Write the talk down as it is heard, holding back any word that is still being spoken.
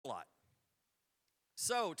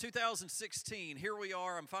So, 2016, here we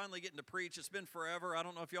are. I'm finally getting to preach. It's been forever. I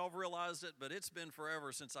don't know if y'all have realized it, but it's been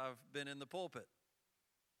forever since I've been in the pulpit.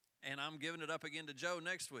 And I'm giving it up again to Joe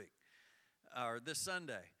next week, or this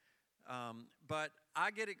Sunday. But I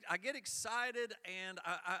get excited, and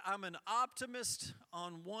I'm an optimist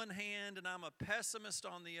on one hand, and I'm a pessimist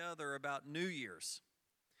on the other about New Year's.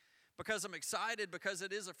 Because I'm excited because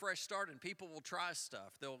it is a fresh start, and people will try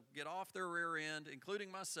stuff. They'll get off their rear end,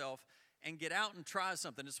 including myself, and get out and try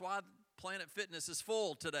something. It's why Planet Fitness is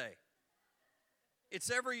full today.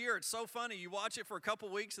 It's every year. It's so funny. You watch it for a couple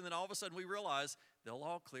weeks, and then all of a sudden we realize they'll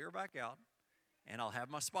all clear back out, and I'll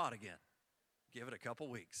have my spot again. Give it a couple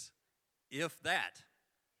weeks, if that.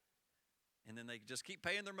 And then they just keep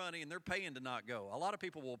paying their money, and they're paying to not go. A lot of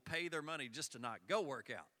people will pay their money just to not go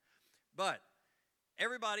work out. But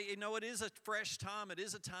everybody, it is a fresh time. It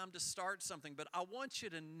is a time to start something. But I want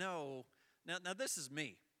you to know, now this is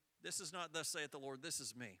me. This is not thus saith the Lord. This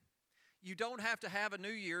is me. You don't have to have a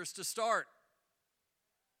New Year's to start.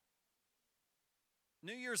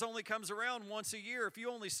 New Year's only comes around once a year. If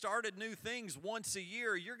you only started new things once a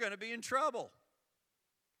year, you're going to be in trouble.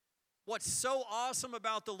 What's so awesome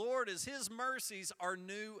about the Lord is His mercies are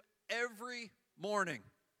new every morning.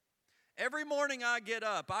 Every morning I get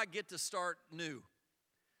up, I get to start new.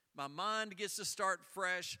 My mind gets to start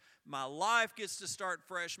fresh. My life gets to start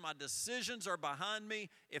fresh. My decisions are behind me.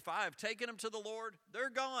 If I have taken them to the Lord, they're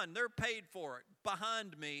gone. They're paid for it.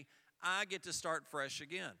 Behind me, I get to start fresh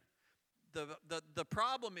again. The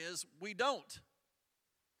problem is we don't.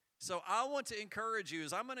 So I want to encourage you,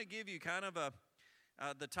 as I'm going to give you kind of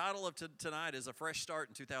the title of tonight is A Fresh Start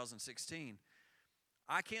in 2016.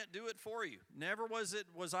 I can't do it for you. Never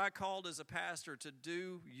was I called as a pastor to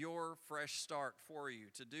do your fresh start for you,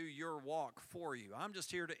 to do your walk for you. I'm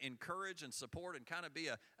just here to encourage and support and kind of be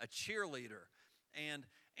a cheerleader and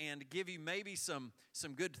give you maybe some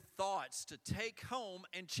good thoughts to take home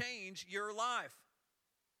and change your life.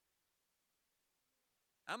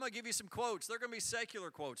 I'm going to give you some quotes. They're going to be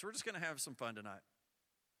secular quotes. We're just going to have some fun tonight.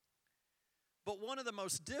 But one of the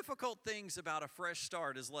most difficult things about a fresh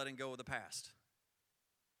start is letting go of the past.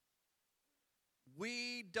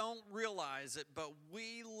 We don't realize it, but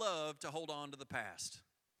we love to hold on to the past.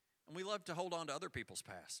 And we love to hold on to other people's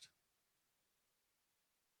past.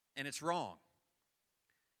 And it's wrong.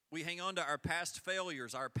 We hang on to our past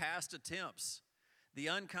failures, our past attempts, the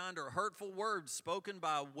unkind or hurtful words spoken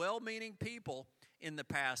by well-meaning people in the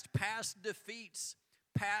past defeats,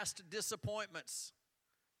 past disappointments.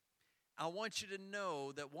 I want you to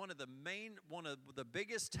know that one of the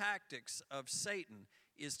biggest tactics of Satan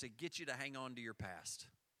is to get you to hang on to your past.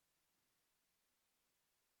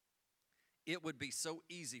 It would be so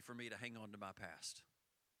easy for me to hang on to my past.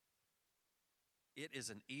 It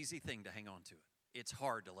is an easy thing to hang on to it. It's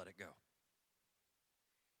hard to let it go.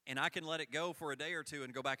 And I can let it go for a day or two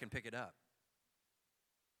and go back and pick it up.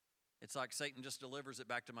 It's like Satan just delivers it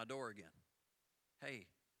back to my door again. Hey,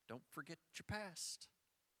 don't forget your past.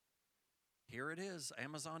 Here it is,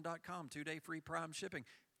 Amazon.com, 2-day free Prime shipping.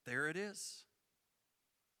 There it is.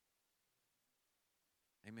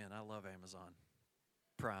 Amen. I love Amazon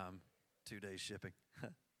Prime, 2-day shipping.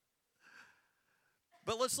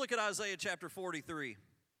 But let's look at Isaiah chapter 43,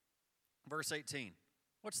 verse 18.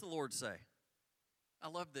 What's the Lord say? I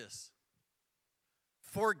love this.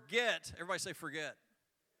 Forget, everybody say forget,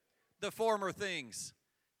 the former things.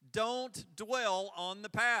 Don't dwell on the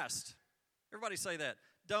past. Everybody say that.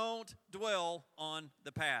 Don't dwell on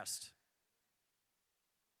the past.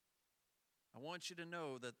 I want you to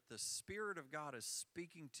know that the Spirit of God is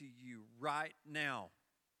speaking to you right now.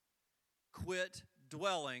 Quit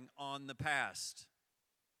dwelling on the past.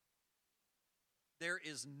 There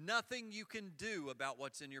is nothing you can do about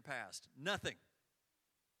what's in your past. Nothing.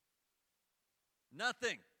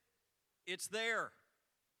 Nothing. It's there.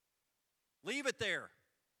 Leave it there.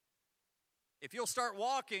 If you'll start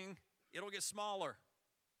walking, it'll get smaller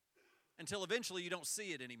until eventually you don't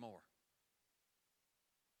see it anymore.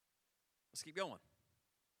 Let's keep going.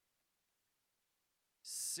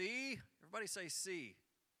 See? Everybody say see.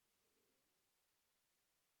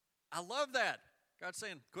 I love that. God's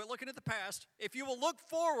saying, quit looking at the past. If you will look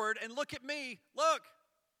forward and look at me, look,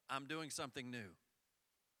 I'm doing something new.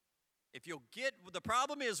 If you'll get, the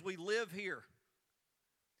problem is we live here.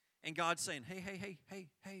 And God's saying, hey,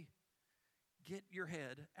 get your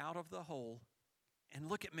head out of the hole and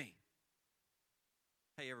look at me.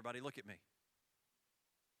 Hey, everybody, look at me.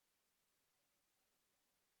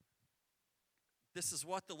 This is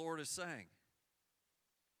what the Lord is saying.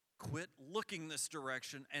 Quit looking this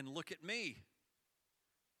direction and look at me.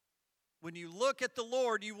 When you look at the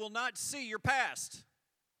Lord, you will not see your past.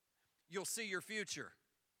 you'll see your future.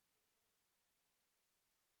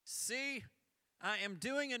 See, I am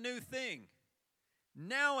doing a new thing.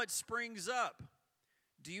 Now it springs up.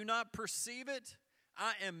 Do you not perceive it?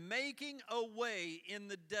 I am making a way in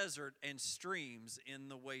the desert and streams in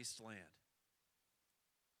the wasteland.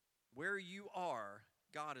 Where you are,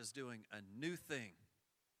 God is doing a new thing.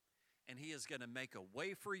 And He is going to make a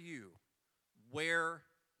way for you where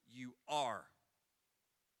you are.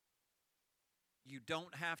 You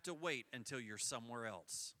don't have to wait until you're somewhere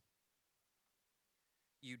else.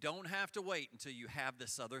 You don't have to wait until you have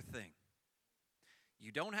this other thing.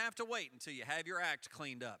 You don't have to wait until you have your act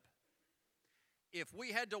cleaned up. If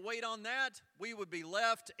we had to wait on that, we would be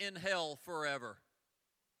left in hell forever.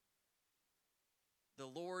 The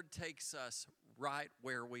Lord takes us right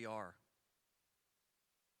where we are.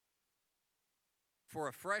 For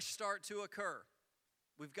a fresh start to occur,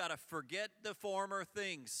 we've got to forget the former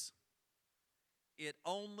things. It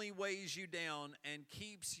only weighs you down and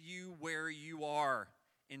keeps you where you are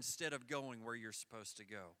instead of going where you're supposed to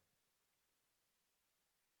go.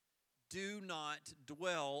 Do not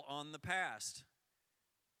dwell on the past.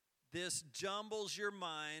 This jumbles your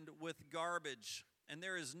mind with garbage, and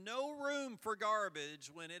there is no room for garbage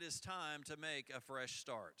when it is time to make a fresh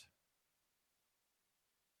start.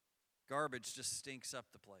 Garbage just stinks up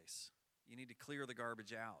the place. You need to clear the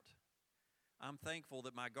garbage out. I'm thankful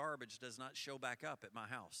that my garbage does not show back up at my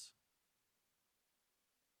house.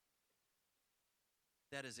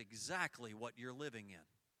 That is exactly what you're living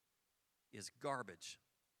in, is garbage.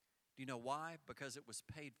 Do you know why? Because it was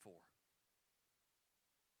paid for.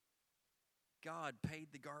 God paid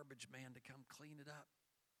the garbage man to come clean it up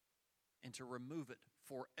and to remove it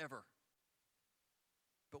forever.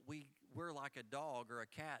 But we're like a dog or a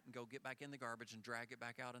cat and go get back in the garbage and drag it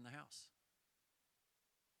back out in the house.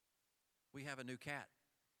 We have a new cat,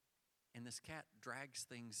 and this cat drags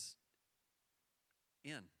things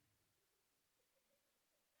in.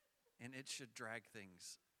 And it should drag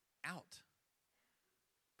things out.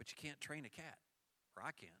 But you can't train a cat, or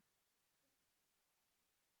I can't.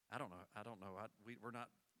 I don't know. We're not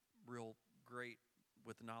real great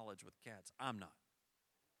with knowledge with cats. I'm not.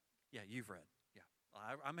 Yeah, you've read. Yeah,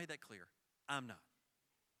 I made that clear. I'm not.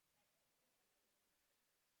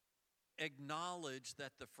 Acknowledge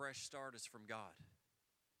that the fresh start is from God.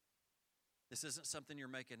 This isn't something you're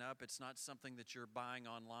making up. It's not something that you're buying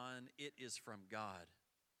online. It is from God.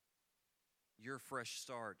 Your fresh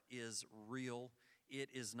start is real. It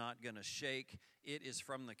is not going to shake. It is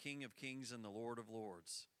from the King of Kings and the Lord of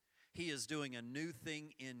Lords. He is doing a new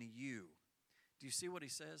thing in you. Do you see what he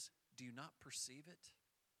says? Do you not perceive it?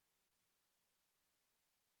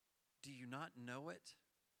 Do you not know it?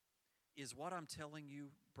 Is what I'm telling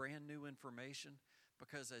you brand new information?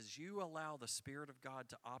 Because as you allow the Spirit of God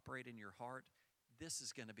to operate in your heart, this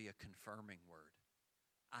is going to be a confirming word.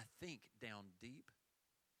 I think down deep,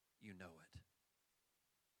 you know it.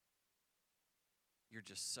 You're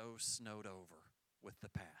just so snowed over with the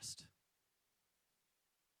past,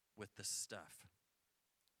 with the stuff.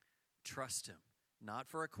 Trust Him, not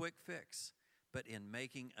for a quick fix, but in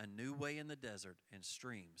making a new way in the desert and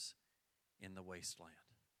streams in the wasteland.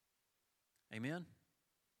 Amen?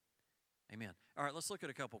 Amen. All right, let's look at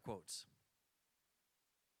a couple quotes.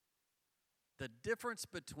 The difference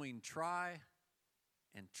between try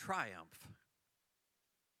and triumph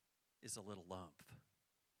is a little lump.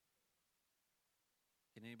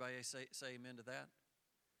 Can anybody say amen to that?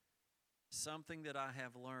 Something that I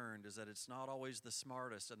have learned is that it's not always the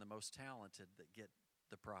smartest and the most talented that get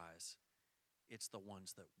the prize. It's the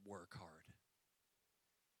ones that work hard.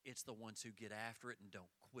 It's the ones who get after it and don't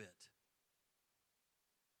quit.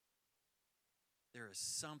 There is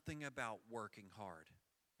something about working hard,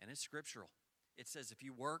 and it's scriptural. It says if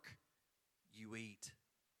you work, you eat.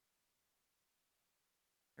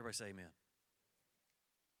 Everybody say amen.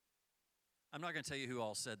 I'm not going to tell you who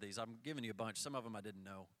all said these. I'm giving you a bunch. Some of them I didn't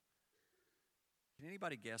know. Can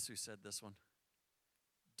anybody guess who said this one?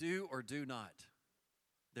 Do or do not.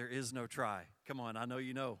 There is no try. Come on, I know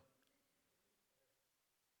you know.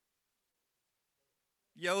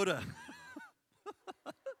 Yoda.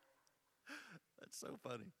 That's so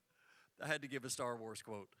funny. I had to give a Star Wars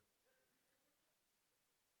quote.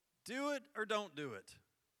 Do it or don't do it.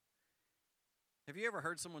 Have you ever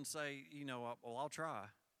heard someone say, well, I'll try?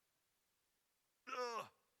 Ugh,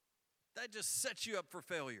 that just sets you up for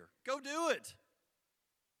failure. Go do it.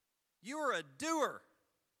 You are a doer.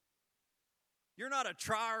 You're not a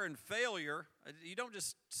trier and failure. You don't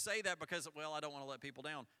just say that because, I don't want to let people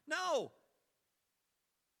down. No.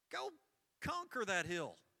 Go conquer that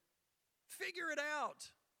hill. Figure it out.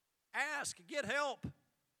 Ask. Get help.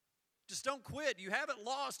 Just don't quit. You haven't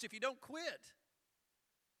lost if you don't quit.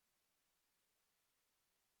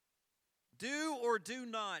 Do or do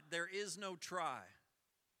not, there is no try.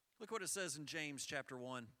 Look what it says in James chapter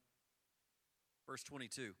 1, verse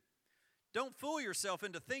 22. Don't fool yourself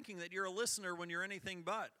into thinking that you're a listener when you're anything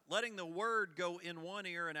but, letting the word go in one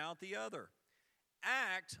ear and out the other.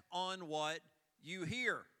 Act on what you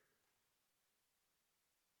hear.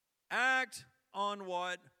 Act on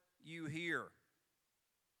what you hear.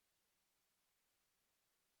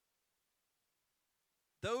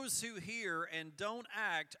 Those who hear and don't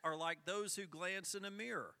act are like those who glance in a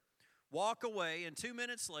mirror, walk away, and 2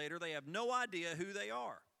 minutes later they have no idea who they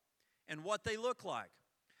are and what they look like.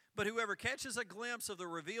 But whoever catches a glimpse of the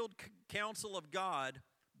revealed counsel of God,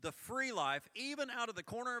 the free life, even out of the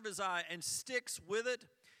corner of his eye, and sticks with it,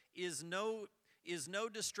 is no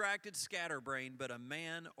distracted scatterbrain, but a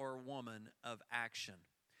man or woman of action.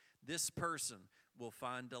 This person will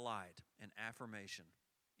find delight and affirmation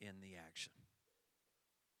in the action.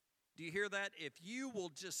 Do you hear that? If you will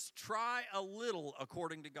just try a little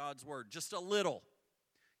according to God's word, just a little,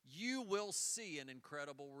 you will see an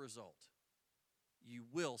incredible result. You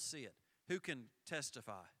will see it. Who can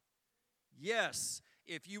testify? Yes,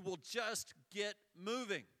 if you will just get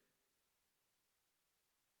moving.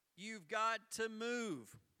 You've got to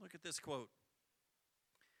move. Look at this quote.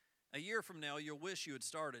 A year from now, you'll wish you had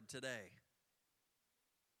started today.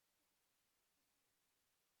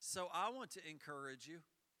 So I want to encourage you.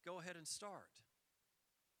 Go ahead and start.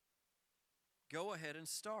 Go ahead and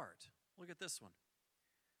start. Look at this one.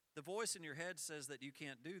 The voice in your head says that you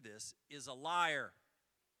can't do this is a liar.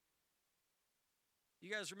 You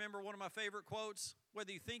guys remember one of my favorite quotes?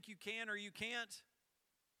 Whether you think you can or you can't,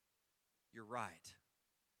 you're right.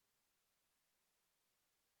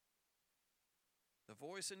 The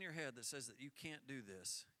voice in your head that says that you can't do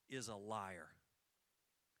this is a liar.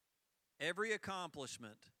 Every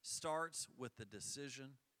accomplishment starts with the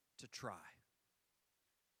decision to try.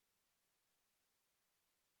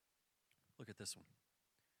 Look at this one.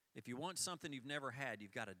 If you want something you've never had,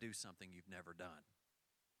 you've got to do something you've never done.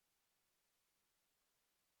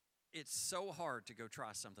 It's so hard to go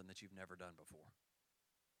try something that you've never done before.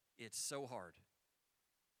 It's so hard.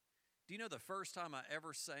 Do you know the first time I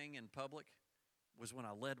ever sang in public was when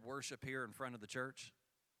I led worship here in front of the church?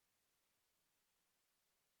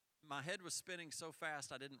 My head was spinning so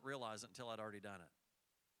fast I didn't realize it until I'd already done it.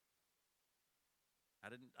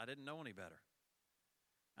 I didn't know any better.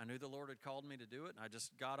 I knew the Lord had called me to do it, and I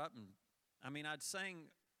just got up and, I'd sang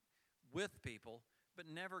with people, but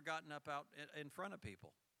never gotten up out in front of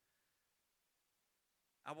people.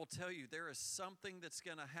 I will tell you, there is something that's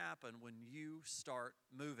going to happen when you start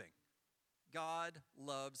moving. God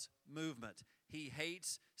loves movement. He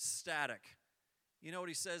hates static. You know what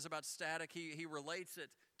he says about static? He relates it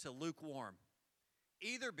to lukewarm.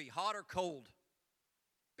 Either be hot or cold.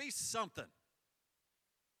 Be something.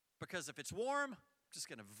 Because if it's warm, I'm just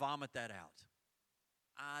going to vomit that out.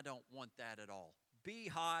 I don't want that at all. Be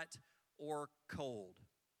hot or cold.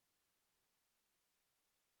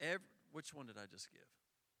 Which one did I just give?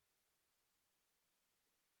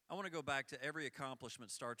 I want to go back to every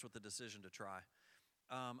accomplishment starts with the decision to try.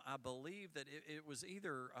 I believe that it was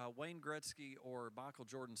either Wayne Gretzky or Michael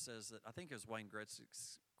Jordan says that, I think it was Wayne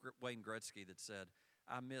Gretzky that said,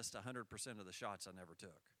 I missed 100% of the shots I never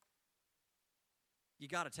took. You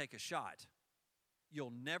got to take a shot.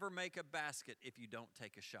 You'll never make a basket if you don't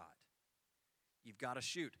take a shot. You've got to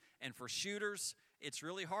shoot. And for shooters, it's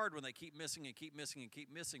really hard when they keep missing and keep missing and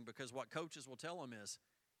keep missing, because what coaches will tell them is,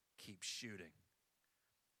 keep shooting.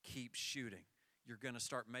 Keep shooting. You're going to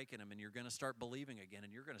start making them, and you're going to start believing again,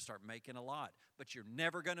 and you're going to start making a lot. But you're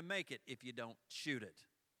never going to make it if you don't shoot it.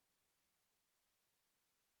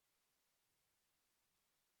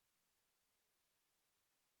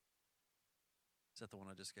 Is that the one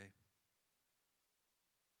I just gave?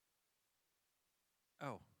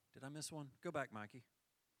 Oh, did I miss one? Go back, Mikey.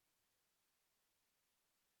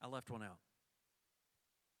 I left one out.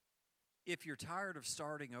 If you're tired of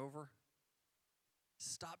starting over,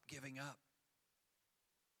 stop giving up.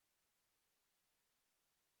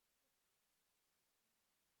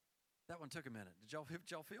 That one took a minute. Did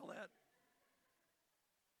y'all feel that?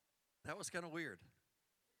 That was kind of weird.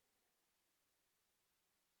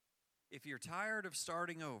 If you're tired of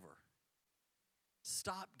starting over,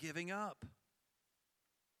 stop giving up.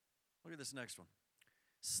 Look at this next one.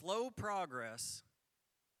 Slow progress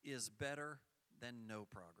is better than no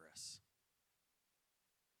progress.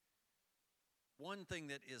 One thing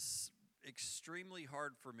that is extremely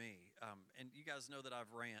hard for me, and you guys know that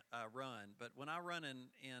I've run, but when I run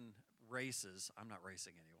in races, I'm not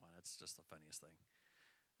racing anyone. It's just the funniest thing.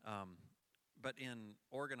 But in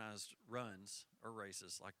organized runs or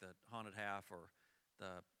races like the Haunted Half or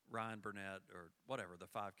the Ryan Burnett or whatever, the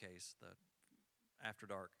 5Ks, the After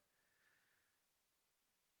Dark,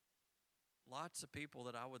 lots of people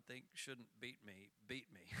that I would think shouldn't beat me.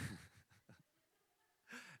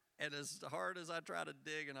 And as hard as I try to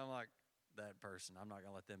dig, and I'm like, that person, I'm not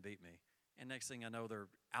going to let them beat me. And next thing I know, they're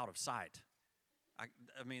out of sight. I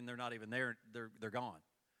mean, they're not even there. They're gone.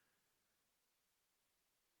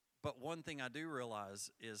 But one thing I do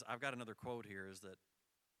realize is, I've got another quote here, is that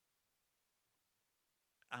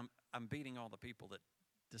I'm beating all the people that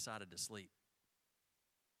decided to sleep.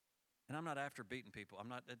 And I'm not after beating people.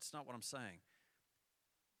 It's not what I'm saying.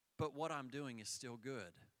 But what I'm doing is still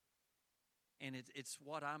good. And it's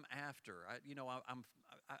what I'm after.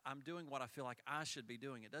 I'm doing what I feel like I should be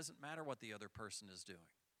doing. It doesn't matter what the other person is doing.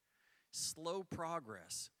 Slow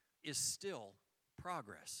progress is still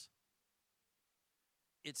progress.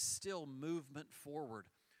 It's still movement forward.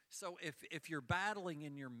 So if you're battling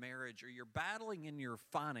in your marriage or you're battling in your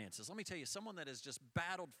finances, let me tell you, someone that has just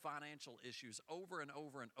battled financial issues over and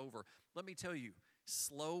over and over, let me tell you,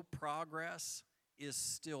 slow progress is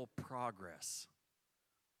still progress.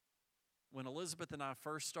 When Elizabeth and I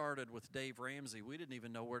first started with Dave Ramsey, we didn't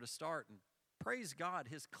even know where to start. And praise God,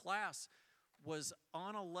 his class was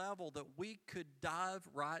on a level that we could dive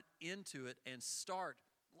right into it and start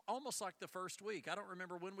almost like the first week. I don't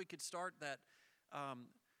remember when we could start that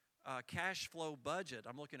cash flow budget.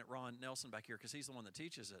 I'm looking at Ron Nelson back here because he's the one that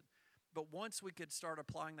teaches it. But once we could start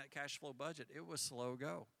applying that cash flow budget, it was slow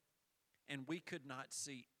go. And we could not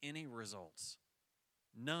see any results.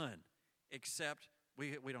 None, except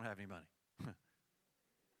we don't have any money.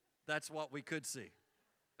 That's what we could see.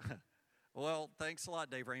 Well, thanks a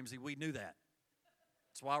lot, Dave Ramsey. We knew that.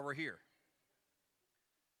 That's why we're here.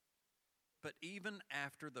 But even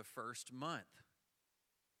after the first month,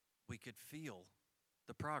 we could feel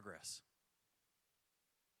the progress.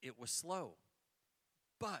 It was slow,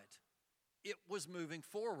 but it was moving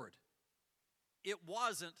forward. It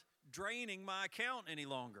wasn't draining my account any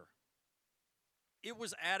longer. It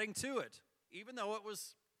was adding to it, even though it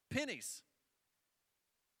was pennies.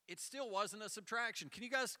 It still wasn't a subtraction. Can you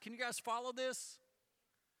guys follow this?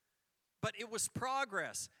 But it was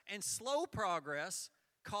progress, and slow progress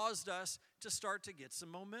caused us to start to get some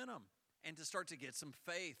momentum and to start to get some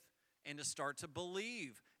faith and to start to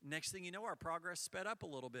believe. Next thing you know, our progress sped up a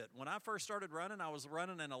little bit. When I first started running, I was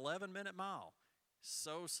running an 11-minute mile.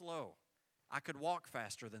 So slow. I could walk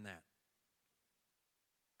faster than that.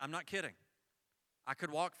 I'm not kidding. I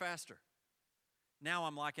could walk faster. Now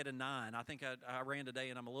I'm like at a 9. I think I ran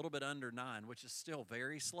today and I'm a little bit under 9, which is still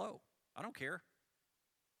very slow. I don't care.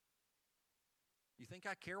 You think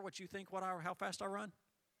I care what you think, how fast I run?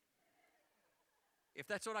 If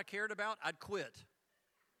that's what I cared about, I'd quit.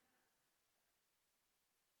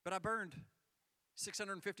 But I burned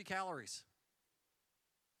 650 calories.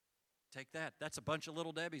 Take that. That's a bunch of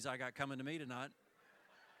little Debbies I got coming to me tonight.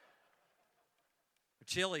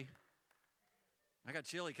 Chili. I got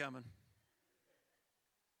chili coming.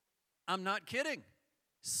 I'm not kidding.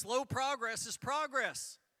 Slow progress is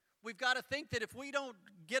progress. We've got to think that if we don't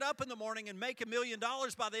get up in the morning and make $1 million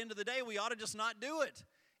by the end of the day, we ought to just not do it.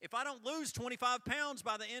 If I don't lose 25 pounds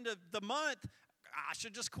by the end of the month, I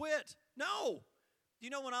should just quit. No. You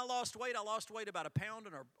know, when I lost weight about 1 pound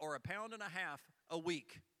or 1.5 pounds a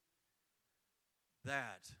week.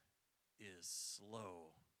 That is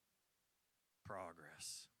slow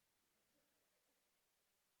progress.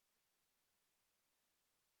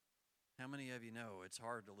 How many of you know it's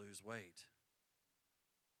hard to lose weight?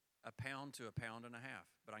 1 pound to 1.5 pounds.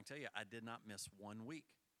 But I can tell you, I did not miss 1 week.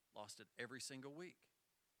 Lost it every single week.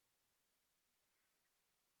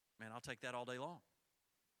 Man, I'll take that all day long.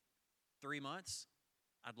 3 months,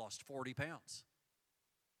 I'd lost 40 pounds.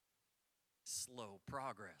 Slow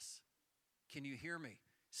progress. Can you hear me?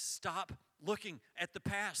 Stop looking at the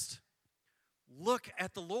past. Look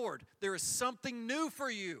at the Lord. There is something new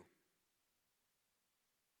for you.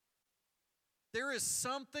 There is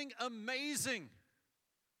something amazing.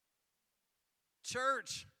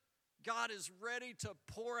 Church, God is ready to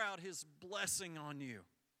pour out His blessing on you.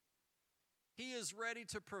 He is ready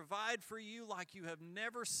to provide for you like you have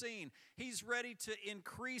never seen. He's ready to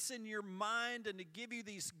increase in your mind and to give you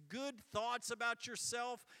these good thoughts about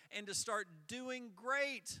yourself and to start doing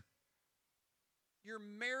great. Your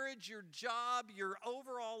marriage, your job, your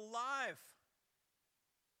overall life.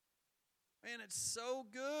 Man, it's so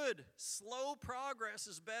good. Slow progress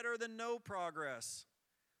is better than no progress.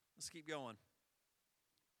 Let's keep going.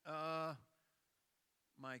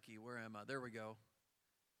 Mikey, where am I? There we go.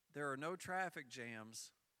 There are no traffic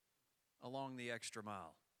jams along the extra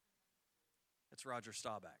mile. That's Roger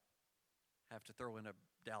Staubach. Have to throw in a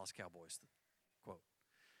Dallas Cowboys quote.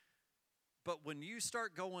 But when you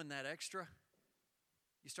start going that extra,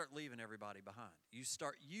 you start leaving everybody behind. You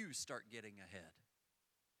start getting ahead.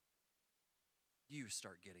 You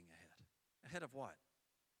start getting ahead. Ahead of what?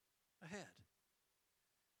 Ahead.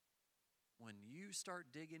 When you start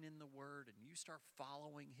digging in the Word and you start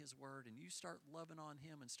following His Word and you start loving on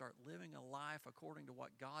Him and start living a life according to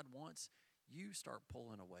what God wants, you start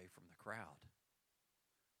pulling away from the crowd.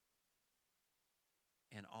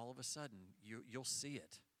 And all of a sudden, you'll see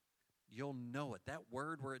it. You'll know it. That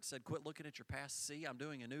word where it said, quit looking at your past, see, I'm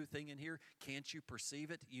doing a new thing in here. Can't you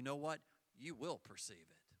perceive it? You know what? You will perceive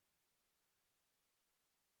it.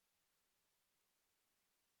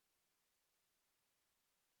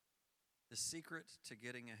 The secret to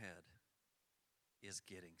getting ahead is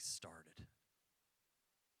getting started.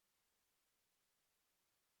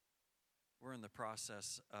 We're in the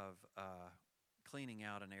process of cleaning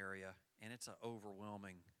out an area, and it's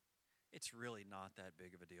it's really not that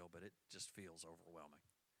big of a deal, but it just feels overwhelming.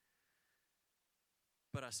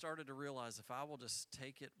 But I started to realize if I will just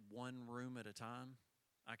take it one room at a time,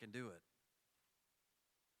 I can do it.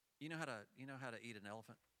 You know how to eat an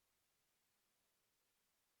elephant?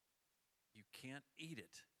 You can't eat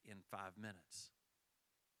it in 5 minutes.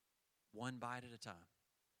 One bite at a time.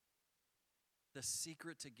 The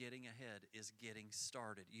secret to getting ahead is getting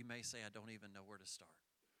started. You may say, I don't even know where to start.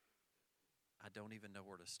 I don't even know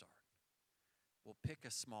where to start. Well, pick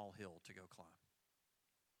a small hill to go climb.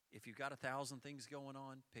 If you've got 1,000 things going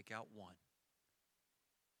on, pick out one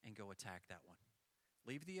and go attack that one.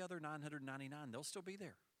 Leave the other 999. They'll still be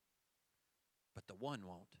there. But the one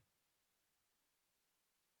won't.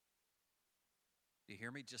 Do you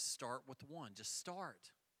hear me? Just start with one. Just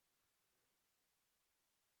start.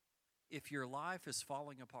 If your life is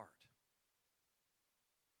falling apart,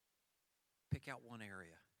 pick out one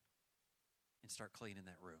area and start cleaning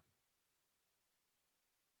that room.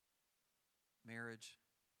 Marriage,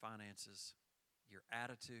 finances, your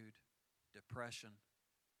attitude, depression.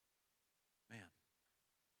 Man,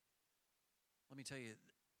 let me tell you,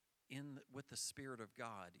 with the Spirit of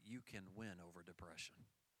God, you can win over depression.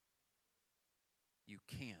 You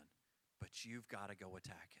can, but you've got to go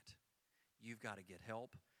attack it. You've got to get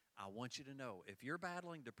help. I want you to know, if you're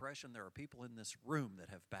battling depression, there are people in this room that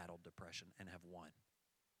have battled depression and have won.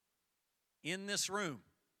 In this room.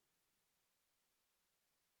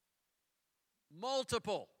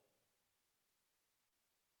 Multiple.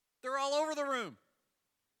 They're all over the room.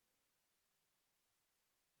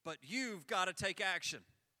 But you've got to take action.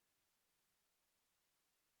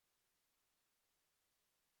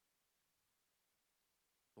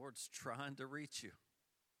 Lord's trying to reach you.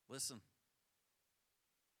 Listen.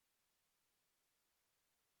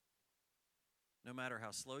 No matter how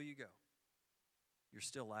slow you go, you're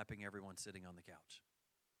still lapping everyone sitting on the couch.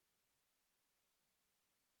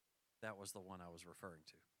 That was the one I was referring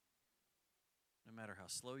to. No matter how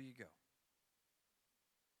slow you go,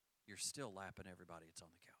 you're still lapping everybody that's on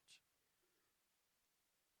the couch.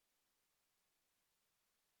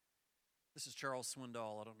 This is Charles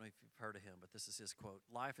Swindoll. I don't know if you've heard of him, but this is his quote.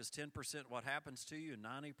 Life is 10% what happens to you and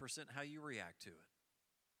 90% how you react to it.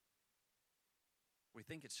 We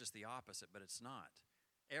think it's just the opposite, but it's not.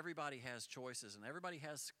 Everybody has choices and everybody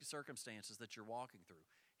has circumstances that you're walking through.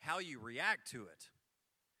 How you react to it,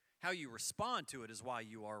 how you respond to it is why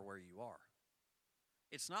you are where you are.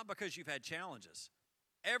 It's not because you've had challenges.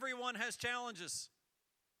 Everyone has challenges.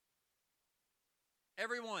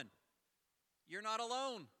 Everyone. You're not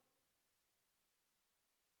alone.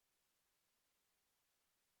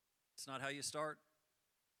 It's not how you start.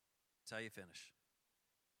 It's how you finish.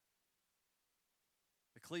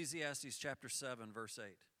 Ecclesiastes chapter 7, verse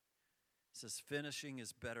 8 says, finishing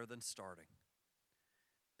is better than starting.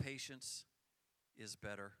 Patience is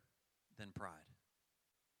better than pride.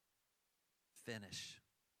 Finish.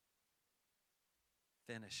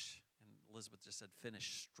 Finish. And Elizabeth just said,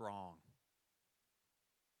 finish strong.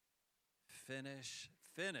 Finish,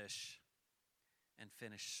 and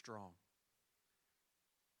finish strong.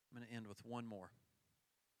 I'm going to end with one more.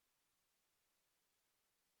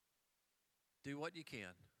 Do what you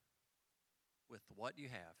can with what you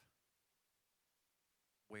have,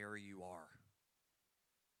 where you are.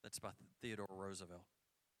 That's by Theodore Roosevelt.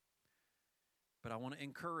 But I want to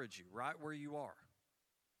encourage you right where you are.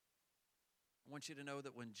 I want you to know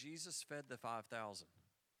that when Jesus fed the 5,000,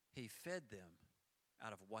 he fed them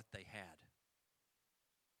out of what they had.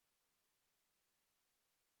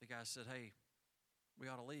 The guy said, hey, we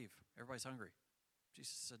ought to leave. Everybody's hungry.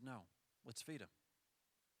 Jesus said, no, let's feed them.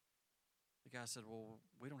 The guy said, well,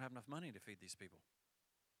 we don't have enough money to feed these people.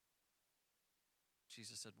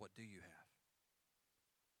 Jesus said, what do you have?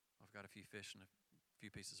 I've got a few fish and a few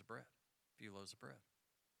pieces of bread, a few loaves of bread.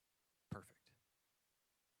 Perfect.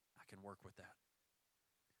 I can work with that.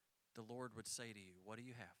 The Lord would say to you, what do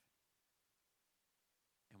you have?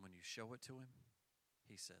 And when you show it to him,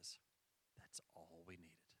 he says, that's all we needed.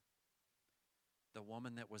 The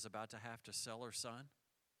woman that was about to have to sell her son,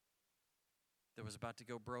 that was about to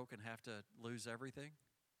go broke and have to lose everything.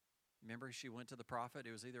 Remember, she went to the prophet.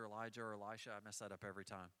 It was either Elijah or Elisha. I mess that up every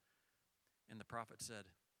time. And the prophet said,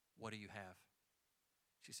 what do you have?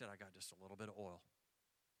 She said, I got just a little bit of oil.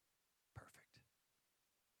 Perfect.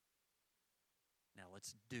 Now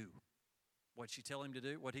let's do. What'd she tell him to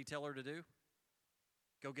do? What'd he tell her to do?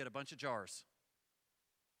 Go get a bunch of jars.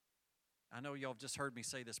 I know y'all have just heard me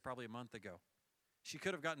say this probably a month ago. She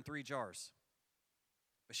could have gotten 3 jars.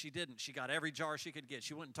 But she didn't. She got every jar she could get.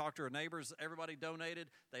 She went and talked to her neighbors. Everybody donated.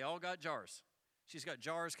 They all got jars. She's got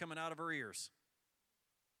jars coming out of her ears.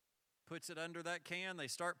 Puts it under that can. They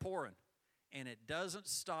start pouring. And it doesn't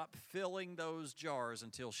stop filling those jars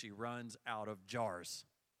until she runs out of jars.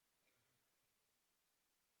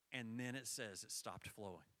 And then it says it stopped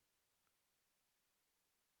flowing.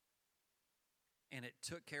 And it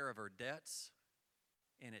took care of her debts,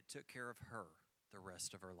 and it took care of her the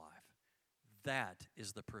rest of her life. That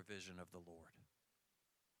is the provision of the Lord.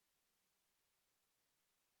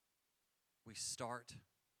 We start,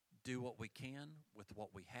 do what we can with what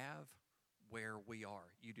we have, where we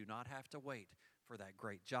are. You do not have to wait for that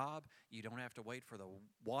great job. You don't have to wait for the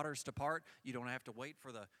waters to part. You don't have to wait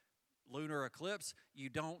for the lunar eclipse. You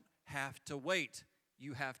don't have to wait.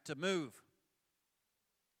 You have to move.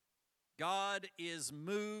 God is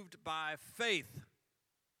moved by faith.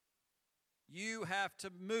 You have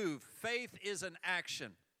to move. Faith is an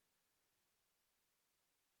action.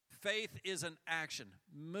 Faith is an action.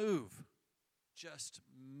 Move. Just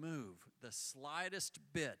move. The slightest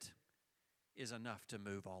bit is enough to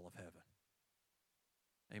move all of heaven.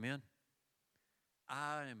 Amen?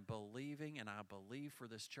 I am believing, and I believe for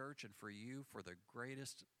this church and for you for the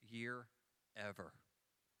greatest year ever.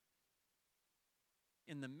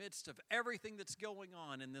 In the midst of everything that's going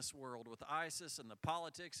on in this world with ISIS and the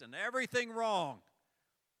politics and everything wrong,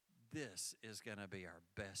 this is going to be our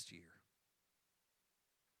best year.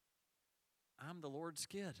 I'm the Lord's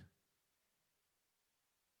kid.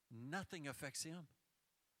 Nothing affects him.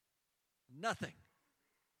 Nothing.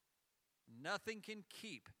 Nothing can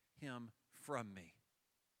keep him from me.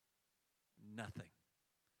 Nothing.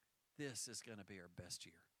 This is going to be our best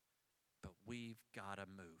year. But we've got to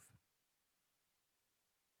move.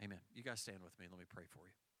 Amen. You guys stand with me. Let me pray for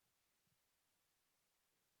you.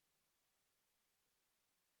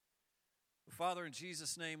 Father, in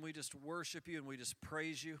Jesus' name, we just worship you and we just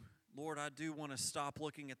praise you. Lord, I do want to stop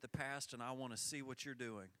looking at the past and I want to see what you're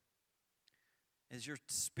doing. As you're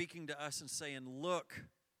speaking to us and saying, look,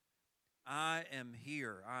 I am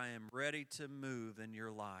here. I am ready to move in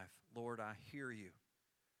your life. Lord, I hear you.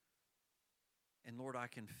 And Lord, I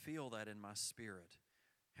can feel that in my spirit.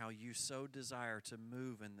 How you so desire to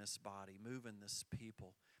move in this body, move in this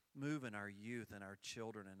people, move in our youth and our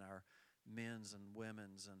children and our men's and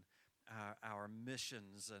women's and our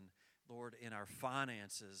missions and, Lord, in our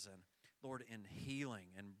finances and, Lord, in healing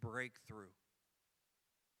and breakthrough.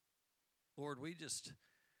 Lord, we just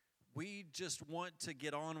want to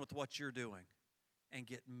get on with what you're doing and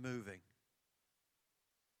get moving.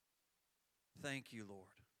 Thank you, Lord.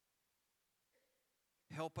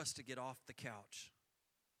 Help us to get off the couch.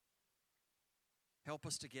 Help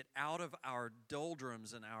us to get out of our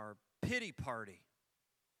doldrums and our pity party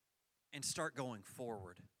and start going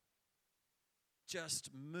forward.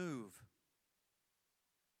 Just move.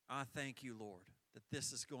 I thank you, Lord, that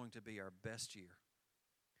this is going to be our best year.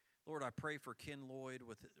 Lord, I pray for Ken Lloyd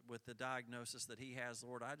with the diagnosis that he has.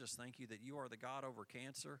 Lord, I just thank you that you are the God over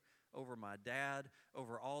cancer, over my dad,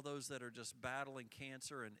 over all those that are just battling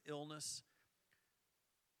cancer and illness.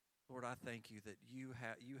 Lord, I thank you that you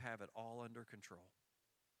have it all under control.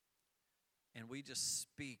 And we just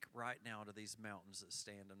speak right now to these mountains that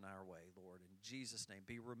stand in our way, Lord. In Jesus' name,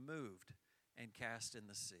 be removed and cast in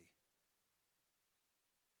the sea.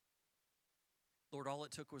 Lord, all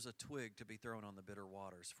it took was a twig to be thrown on the bitter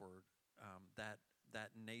waters for that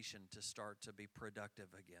nation to start to be productive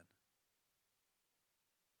again.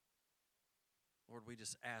 Lord, we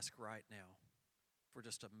just ask right now for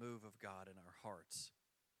just a move of God in our hearts,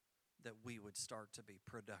 that we would start to be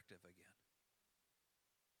productive again.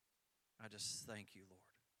 I just thank you, Lord.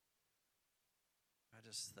 I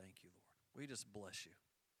just thank you, Lord. We just bless you.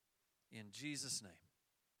 In Jesus'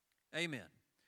 name, amen.